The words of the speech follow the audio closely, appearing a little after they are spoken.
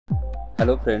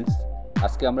Hello friends,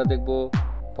 আজকে আমরা দেখব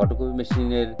ফটোকপি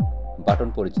মেশিনের বাটন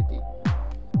পরিচিতি।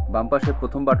 বাম পাশের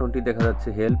প্রথম বাটনটি দেখা যাচ্ছে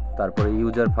হেল্প, তারপরে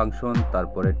ইউজার ফাংশন,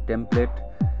 তারপরে টেমপ্লেট,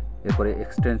 এরপরে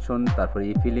এক্সটেনশন, তারপরে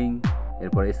ইফিলিং,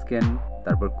 এরপরে স্ক্যান,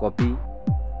 তারপর কপি,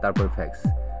 তারপর ফ্যাক্স।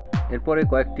 এরপরে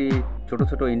কয়েকটি ছোট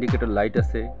ছোট ইন্ডিকেটর লাইট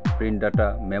আছে, প্রিন্ট ডাটা,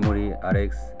 মেমোরি,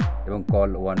 আরএক্স এবং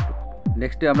কল 1-2।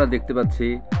 নেক্সটে আমরা দেখতে পাচ্ছি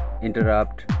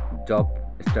interrupt, job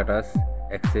status,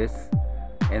 access,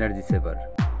 energy সেভার।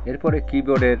 এরপরে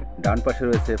কিবোর্ডের ডান পাশে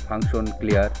রয়েছে function,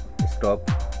 clear, stop,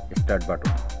 start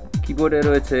button. কিবোর্ডে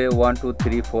রয়েছে 1 2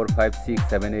 3 4 5 6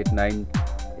 7 8 9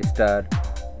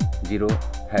 *0#।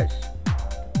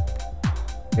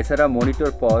 এছাড়া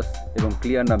মনিটর, পজ এবং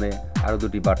ক্লিয়ার নামে আরও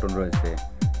দুটি বাটন রয়েছে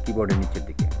কিবোর্ডের নিচের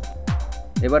দিকে।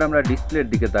 এবার আমরা ডিসপ্লের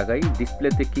দিকে তাকাই।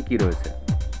 ডিসপ্লেতে কি কি রয়েছে?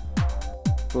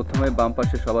 প্রথমে বাম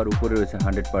পাশে সবার উপরে রয়েছে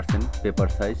 100% পেপার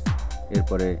সাইজ,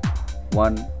 এরপরে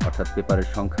 1 অর্থাৎ পেপারের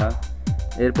সংখ্যা,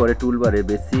 এরপরে টুলবারে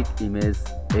বেসিক, ইমেজ,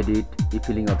 এডিট,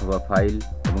 ইফিলিং অথবা ফাইল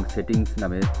এবং সেটিংস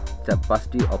নামে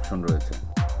 5টি অপশন রয়েছে।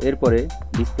 এরপরে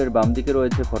ডিসপ্লের বাম দিকে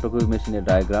রয়েছে ফটোকপি মেশিনের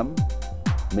ডায়াগ্রাম।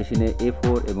 মেশিনে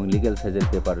A4 এবং লিগ্যাল সাইজের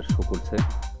পেপার শো করছে।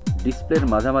 ডিসপ্লের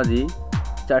মাঝামাঝি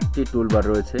 4টি টুলবার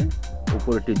রয়েছে,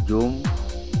 উপরেটি জুম,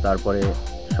 তারপরে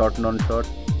শর্ট নন শর্ট,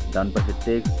 ডান পাশে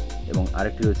টেক্সট এবং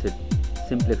আরেকটি রয়েছে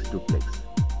সিমপ্লেক্স ডুপ্লেক্স।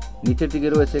 নিচের দিকে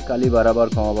রয়েছে কালি বাড়াবার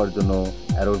কমাবার জন্য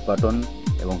অ্যারোর বাটন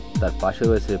এবং তার পাশে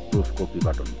রয়েছে প্রুফ কপি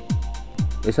বাটন।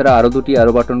 এছাড়া আরও দুটি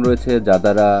অ্যারো বাটন রয়েছে যা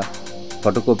দ্বারা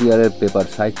ফটোকপিয়ারের পেপার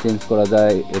সাইজ চেঞ্জ করা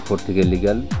যায়, A4 থেকে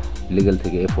লিগ্যাল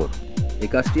থেকে A4। এই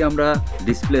কাজটি আমরা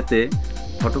ডিসপ্লেতে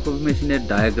ফটোকপি মেশিনের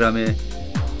ডায়াগ্রামে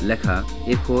লেখা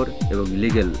A4 এবং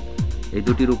লিগ্যাল এই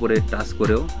দুটির উপরে টাচ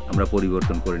করেও আমরা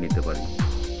পরিবর্তন করে নিতে পারি।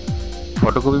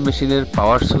 ফটোকপি মেশিনের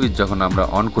পাওয়ার সুইচ যখন আমরা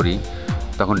অন করি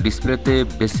তখন ডিসপ্লেতে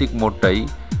বেসিক মোডটাই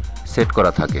সেট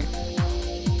করা থাকে।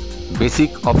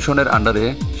 বেসিক অপশনের আন্ডারে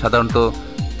সাধারণত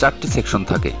 4টি সেকশন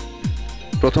থাকে।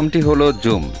 প্রথমটি হলো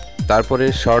জুম, তারপরে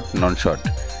শর্ট নন শর্ট,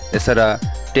 এছাড়া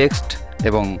টেক্সট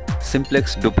এবং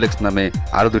সিমপ্লেক্স ডুপ্লেক্স নামে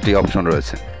আরও দুটি অপশন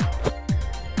রয়েছে।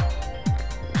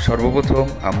 সর্বপ্রথম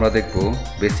আমরা দেখব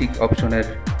বেসিক অপশনের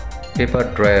পেপার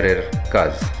ড্রয়ারের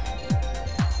কাজ।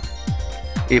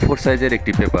 A4 সাইজের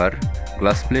একটি পেপার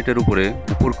গ্লাস প্লেটের উপরে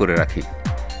উপর করে রাখি।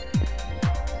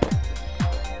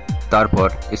 তারপর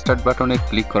স্টার্ট বাটনে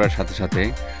ক্লিক করার সাথে সাথে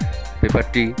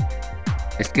পেপারটি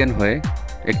স্ক্যান হয়ে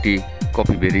একটি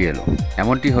কপি বেরিয়ে এলো।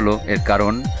 এমনটি হলো এর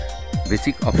কারণ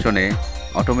বেসিক অপশনে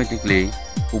অটোমেটিকলি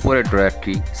উপরের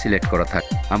ড্রয়ারটি সিলেক্ট করা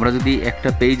থাকে। আমরা যদি একটা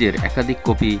পেজের একাধিক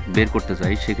কপি বের করতে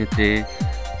চাই সেক্ষেত্রে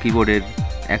কিবোর্ডের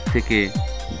 1 থেকে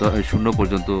 0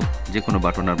 পর্যন্ত যে কোনো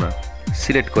বাটন আমরা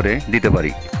সিলেক্ট করে দিতে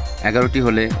পারি। 11টি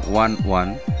হলে 1 1,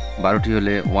 12টি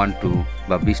হলে 1 2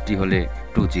 বা 20টি হলে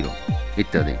 2 0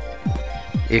 ইত্যাদি।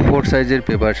 A4 সাইজের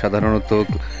পেপার সাধারণত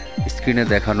স্ক্রিনে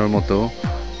দেখানোর মতো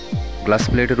গ্লাস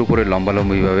প্লেটের উপরে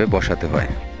লম্বালম্বিভাবে বসাতে হয়,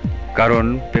 কারণ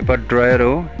পেপার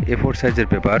ড্রয়ারও A4 সাইজের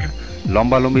পেপার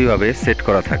লম্বালম্বিভাবে সেট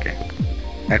করা থাকে।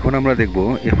 এখন আমরা দেখব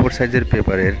A4 সাইজের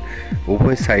পেপারের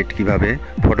উভয় সাইড কিভাবে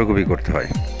ফটোকপি করতে হয়।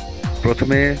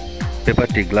 প্রথমে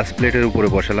পেপারটি গ্লাস প্লেটের উপরে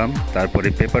বসালাম, তারপরে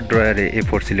পেপার ড্রয়ারে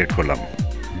A4 সিলেক্ট করলাম।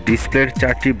 ডিসপ্লের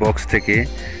 4টি বক্স থেকে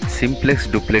সিমপ্লেক্স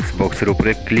ডুপ্লেক্স বক্সের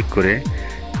উপরে ক্লিক করে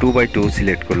 2x2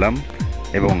 সিলেক্ট করলাম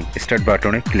এবং স্টার্ট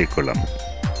বাটনে ক্লিক করলাম।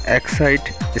 এক সাইড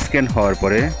স্ক্যান হওয়ার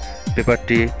পরে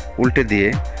পেপারটি উল্টে দিয়ে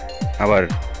আবার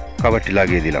কভারটি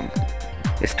লাগিয়ে দিলাম।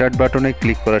 স্টার্ট বাটনে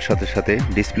ক্লিক করার সাথে সাথে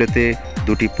ডিসপ্লেতে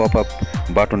দুটি পপ আপ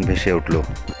বাটন ভেসে উঠল।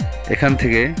 এখান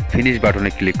থেকে ফিনিশ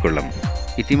বাটনে ক্লিক করলাম।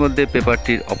 ইতিমধ্যে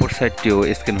পেপারটির অপর সাইডটিও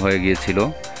স্ক্যান হয়ে গিয়েছিল,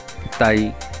 তাই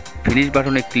ফিনিশ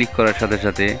বাটনে ক্লিক করার সাথে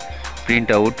সাথে প্রিন্ট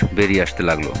আউট বেরিয়ে আসতে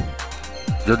লাগলো।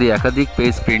 যদি একাধিক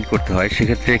পেজ প্রিন্ট করতে হয়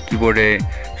সেক্ষেত্রে কিবোর্ডে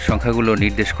সংখ্যাগুলো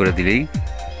নির্দেশ করে দিলেই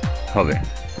হবে।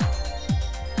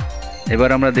 এবার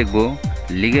আমরা দেখব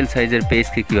লিগ্যাল সাইজের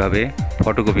পেজকে কীভাবে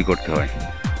ফটোকপি করতে হয়।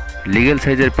 লিগ্যাল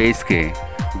সাইজের পেজকে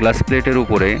গ্লাস প্লেটের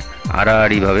উপরে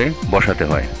আড়াআড়িভাবে বসাতে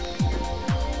হয়,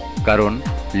 কারণ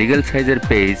লিগ্যাল সাইজের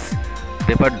পেজ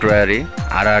পেপার ড্রয়ারে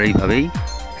আড়াআড়িভাবেই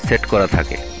সেট করা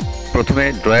থাকে। প্রথমে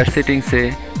ড্রয়ার সেটিংসে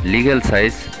লিগ্যাল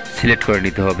সাইজ সিলেক্ট করে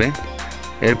নিতে হবে।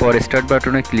 এরপর স্টার্ট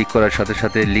বাটনে ক্লিক করার সাথে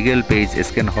সাথে লিগ্যাল পেজ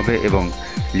স্ক্যান হবে এবং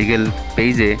লিগ্যাল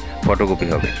পেজে ফটোকপি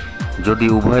হবে। যদি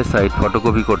উভয় সাইড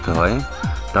ফটোকপি করতে হয়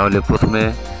তাহলে প্রথমে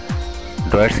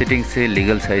ড্রয়ার সেটিংসে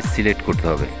লিগ্যাল সাইজ সিলেক্ট করতে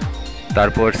হবে,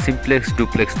 তারপর সিমপ্লেক্স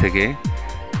ডুপ্লেক্স থেকে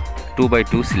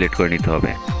 2x2 সিলেক্ট করে নিতে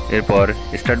হবে। এরপর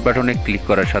স্টার্ট বাটনে ক্লিক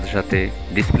করার সাথে সাথে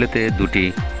ডিসপ্লেতে দুটি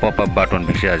পপ আপ বাটন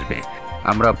ভেসে আসবে।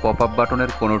 আমরা পপ আপ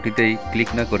বাটনের কোনোটিতেই ক্লিক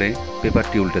না করে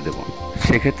পেপারটি উল্টে দেব।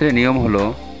 সেক্ষেত্রে নিয়ম হলো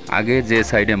আগে যে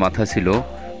সাইডে মাথা ছিল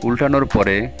উল্টানোর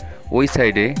পরে ওই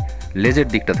সাইডে লেজের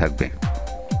দিকটা থাকবে।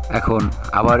 এখন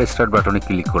আবার স্টার্ট বাটনে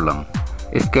ক্লিক করলাম।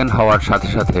 স্ক্যান হওয়ার সাথে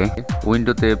সাথে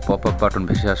উইন্ডোতে পপ আপ বাটন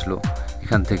ভেসে আসলো।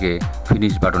 এখান থেকে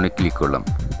ফিনিশ বাটনে ক্লিক করলাম।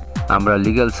 আমরা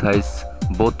লিগ্যাল সাইজ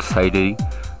বোথ সাইডেই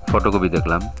ফটোকপি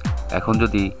দেখলাম। এখন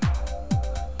যদি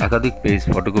একাধিক পেজ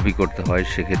ফটোকপি করতে হয়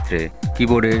সেক্ষেত্রে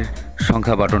কিবোর্ডের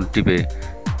সংখ্যা বাটন টিপে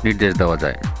নির্দেশ দেওয়া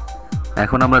যায়।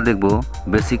 এখন আমরা দেখব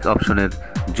বেসিক অপশনের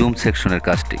জুম সেকশনের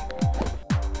কাজটি।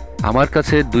 আমার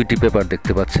কাছে দুইটি পেপার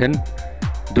দেখতে পাচ্ছেন,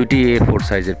 দুইটি A4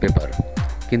 সাইজের পেপার,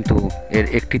 কিন্তু এর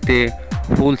একটিতে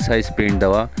ফুল সাইজ প্রিন্ট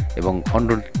দেওয়া এবং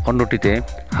অন্যটিতে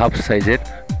হাফ সাইজের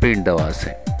প্রিন্ট দেওয়া আছে।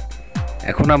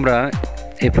 এখন আমরা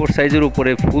A4 সাইজের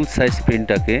উপরে ফুল সাইজ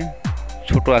প্রিন্টটাকে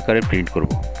ছোট আকারে প্রিন্ট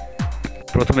করব।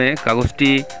 প্রথমে কাগজটি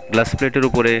গ্লাস প্লেটের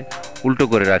উপরে উল্টো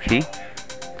করে রাখি,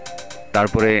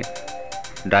 তারপরে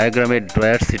ডায়াগ্রামের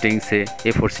ড্রয়ার সেটিংসে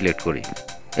A4 সিলেক্ট করি।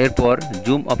 এরপর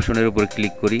জুম অপশনের উপর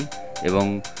ক্লিক করি এবং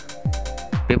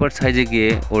পেপার সাইজে গিয়ে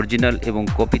অরিজিনাল এবং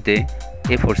কপিতে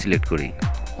A4 সিলেক্ট করি।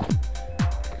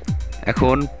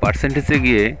 এখন পার্সেন্টেজে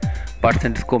গিয়ে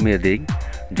পার্সেন্টেজ কমিয়ে দিই,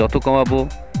 যত কমাবো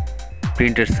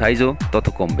প্রিন্টের সাইজও তত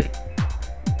কমবে।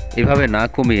 এভাবে না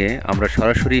কমিয়ে আমরা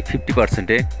সরাসরি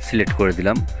 50%-এ সিলেক্ট করে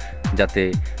দিলাম, যাতে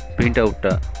প্রিন্ট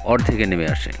আউটটা অর্ধেকে নেমে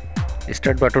আসে।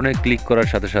 স্টার্ট বাটনে ক্লিক করার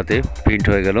সাথে সাথে প্রিন্ট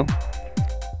হয়ে গেল।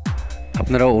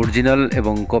 আপনারা অরিজিনাল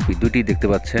এবং কপি দুটি দেখতে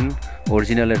পাচ্ছেন।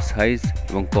 অরিজিনালের সাইজ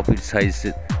এবং কপির সাইজ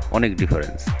অনেক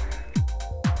ডিফারেন্স।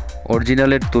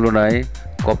 অরিজিনালের তুলনায়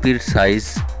কপির সাইজ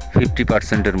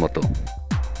 50%-এর মতো।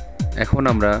 এখন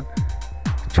আমরা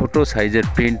ছোট সাইজের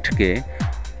প্রিন্টকে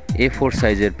A4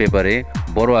 সাইজের পেপারে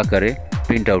বড় আকারে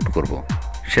প্রিন্ট আউট করব।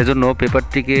 সেজন্য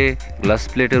পেপারটিকে গ্লাস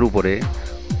প্লেটের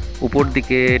উপর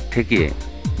দিকে ঠেকিয়ে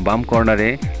বাম কর্নারে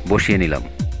বসিয়ে নিলাম।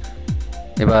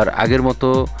 এবার আগের মতো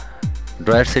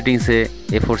ড্রয়ার সেটিংসে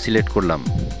A4 সিলেক্ট করলাম।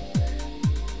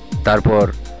 তারপর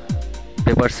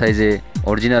পেপার সাইজে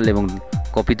অরিজিনাল এবং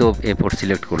কপিতেও A4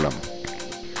 সিলেক্ট করলাম।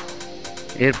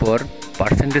 এরপর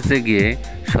পার্সেন্টেজে গিয়ে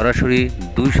সরাসরি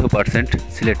 200%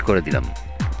 সিলেক্ট করে দিলাম।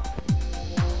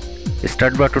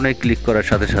 স্টার্ট বাটনে ক্লিক করার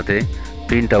সাথে সাথে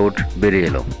প্রিন্ট আউট বেরিয়ে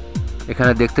এলো।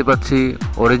 এখানে দেখতে পাচ্ছি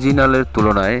অরিজিনালের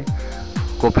তুলনায়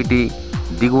কপিটি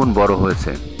দ্বিগুণ বড়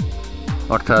হয়েছে,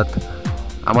 অর্থাৎ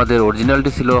আমাদের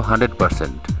অরিজিনালটি ছিল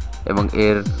 100% এবং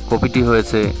এর কপিটি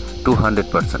হয়েছে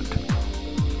 200%।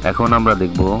 এখন আমরা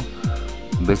দেখব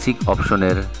বেসিক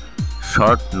অপশনের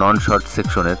শর্ট নন শর্ট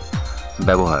সেকশনের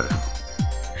ব্যবহার।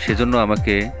 সেজন্য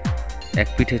আমাকে এক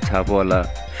পিঠে ছাপওয়ালা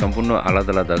সম্পূর্ণ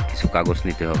আলাদা আলাদা কিছু কাগজ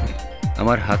নিতে হবে।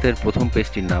 আমার হাতের প্রথম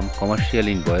পেজটির নাম কমার্শিয়াল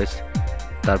ইনভয়েস,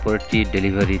 তারপরেরটি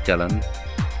ডেলিভারি চালান,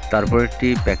 তারপরেরটি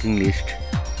প্যাকিং লিস্ট,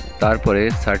 তারপরে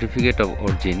সার্টিফিকেট অফ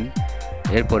অরিজিন,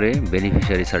 এরপরে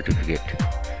বেনিফিশিয়ারি সার্টিফিকেট।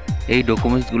 এই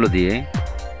ডকুমেন্টসগুলো দিয়ে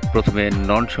প্রথমে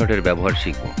নন শর্টের ব্যবহার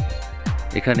শিখব।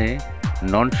 এখানে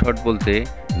নন শর্ট বলতে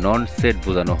নন সেট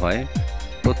বোঝানো হয়।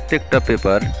 প্রত্যেকটা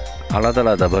পেপার আলাদা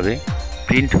আলাদাভাবে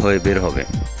প্রিন্ট হয়ে বের হবে।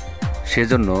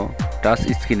 সেজন্য টাচ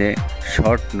স্ক্রিনে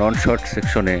শর্ট নন শর্ট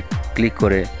সেকশনে ক্লিক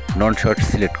করে নন শর্ট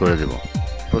সিলেক্ট করে দেব।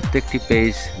 প্রত্যেকটি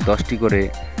পেজ 10টি করে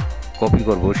কপি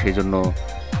করব, সেই জন্য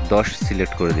 10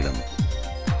 সিলেক্ট করে দিলাম।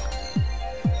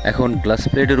 এখন গ্লাস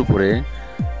প্লেটের উপরে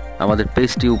আমাদের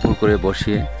পেজটি উপর করে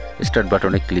বসিয়ে স্টার্ট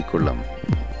বাটনে ক্লিক করলাম।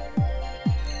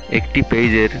 একটি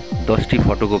পেজের 10টি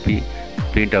ফটোকপি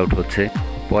প্রিন্ট আউট হচ্ছে।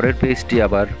 পরের পেজটি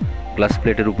আবার গ্লাস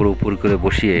প্লেটের উপর করে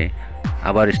বসিয়ে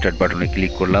আবার স্টার্ট বাটনে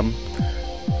ক্লিক করলাম,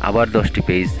 আবার 10টি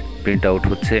পেজ প্রিন্ট আউট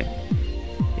হচ্ছে।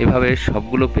 এভাবে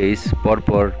সবগুলো পেজ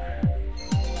পরপর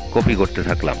কপি করতে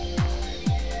থাকলাম।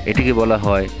 এটিকে বলা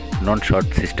হয় নন শর্ট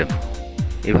সিস্টেম।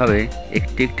 এভাবে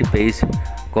একটি পেজ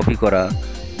কপি করা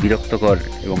বিরক্তকর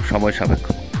এবং সময় সাপেক্ষ,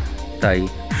 তাই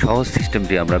সহজ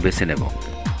সিস্টেমটি আমরা বেছে নেব।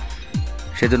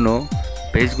 সেজন্য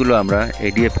পেজগুলো আমরা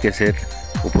ADF কেসের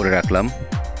উপরে রাখলাম।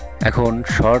 এখন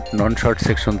শর্ট নন শর্ট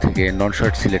সেকশন থেকে নন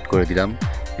শর্ট সিলেক্ট করে দিলাম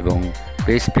এবং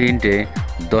পেজ প্রিন্টে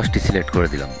 10টি সিলেক্ট করে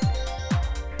দিলাম।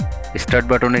 স্টার্ট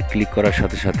বাটনে ক্লিক করার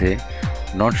সাথে সাথে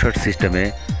নন শর্ট সিস্টেমে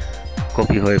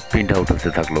কপি হয়ে প্রিন্ট আউট হতে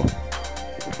থাকলো।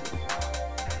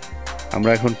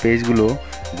 আমরা এখন পেজগুলো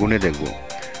গুনে দেখব।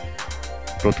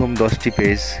 প্রথম 10টি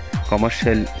পেজ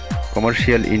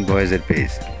কমার্শিয়াল ইনভয়েসের পেজ,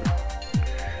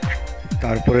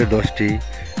 তারপরে 10টি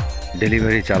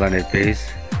ডেলিভারি চালানের পেজ,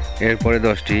 এরপরে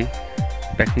 10টি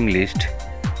প্যাকিং লিস্ট,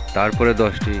 তারপরে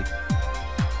 10টি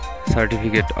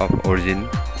সার্টিফিকেট অফ অরিজিন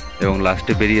এবং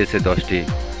লাস্টে বেরিয়েছে 10টি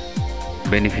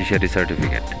বেনিফিশিয়ারি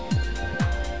সার্টিফিকেট।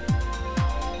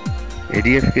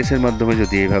 ADF কেসের মাধ্যমে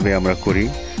যদি এইভাবে আমরা করি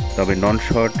তবে নন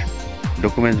শর্ট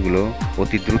ডকুমেন্টসগুলো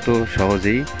অতি দ্রুত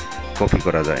সহজেই কপি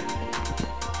করা যায়।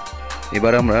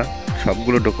 এবার আমরা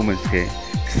সবগুলো ডকুমেন্টসকে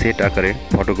সেট আকারে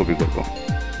ফটোকপি করব।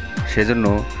 সেজন্য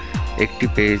একটি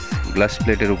পেজ গ্লাস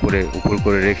প্লেটের উপর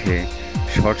করে রেখে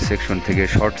শর্ট সেকশন থেকে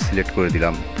শর্ট সিলেক্ট করে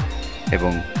দিলাম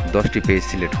এবং 10টি পেজ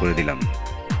সিলেক্ট করে দিলাম।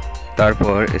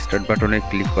 তারপর স্টার্ট বাটনে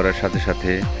ক্লিক করার সাথে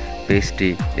সাথে পেজটি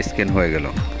স্ক্যান হয়ে গেল।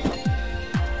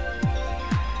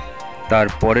 তার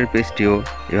পরের পেজটিও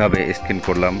এভাবে স্ক্যান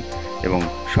করলাম এবং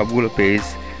সবগুলো পেজ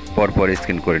পরপর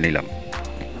স্ক্যান করে নিলাম।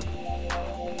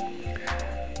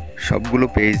 সবগুলো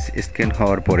পেজ স্ক্যান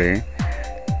হওয়ার পরে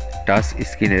টাচ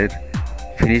স্ক্রিনের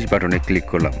ফিনিশ বাটনে ক্লিক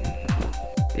করলাম।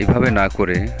 এভাবে না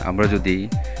করে আমরা যদি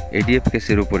এডিএফ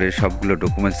কেসের উপরে সবগুলো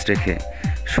ডকুমেন্টস রেখে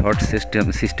শর্ট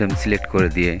সিস্টেম সিলেক্ট করে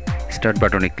দিয়ে স্টার্ট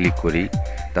বাটনে ক্লিক করি,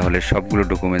 তাহলে সবগুলো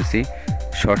ডকুমেন্টসই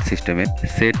শর্ট সিস্টেমে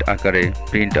সেট আকারে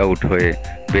প্রিন্ট আউট হয়ে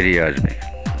বেরিয়ে আসবে।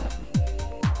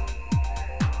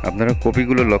 আপনারা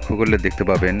কপিগুলো লক্ষ্য করলে দেখতে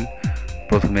পাবেন,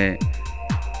 প্রথমে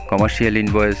কমার্শিয়াল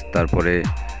ইনভয়েস, তারপরে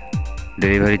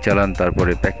ডেলিভারি চালান,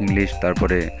 তারপরে প্যাকিং লিস্ট,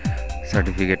 তারপরে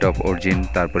সার্টিফিকেট অফ অরিজিন,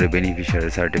 তারপরে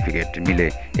বেনিফিশিয়ারি সার্টিফিকেট মিলে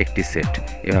একটি সেট।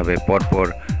 এভাবে পরপর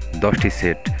 10টি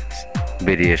সেট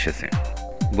বেরিয়ে এসেছে।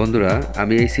 বন্ধুরা,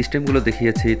 আমি এই সিস্টেমগুলো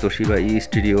দেখিয়েছি তোশিবা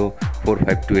স্টুডিও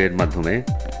 452 এর মাধ্যমে।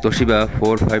 তোশিবা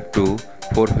 452,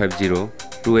 450,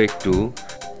 282,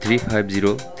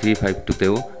 350,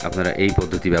 352তেও আপনারা এই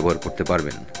পদ্ধতি ব্যবহার করতে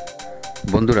পারবেন।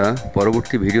 বন্ধুরা,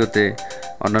 পরবর্তী ভিডিওতে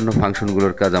অন্যান্য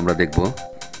ফাংশনগুলোর কাজ আমরা দেখব।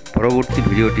 পরবর্তী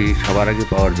ভিডিওটি সবার আগে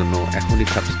পাওয়ার জন্য এখনই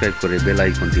সাবস্ক্রাইব করে বেল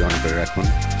আইকনটি অন করে রাখুন,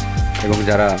 এবং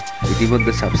যারা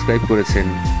ইতিমধ্যে সাবস্ক্রাইব করেছেন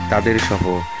তাদের সহ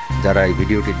যারা এই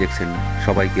ভিডিওটি দেখছেন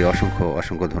সবাইকে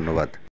অসংখ্য ধন্যবাদ।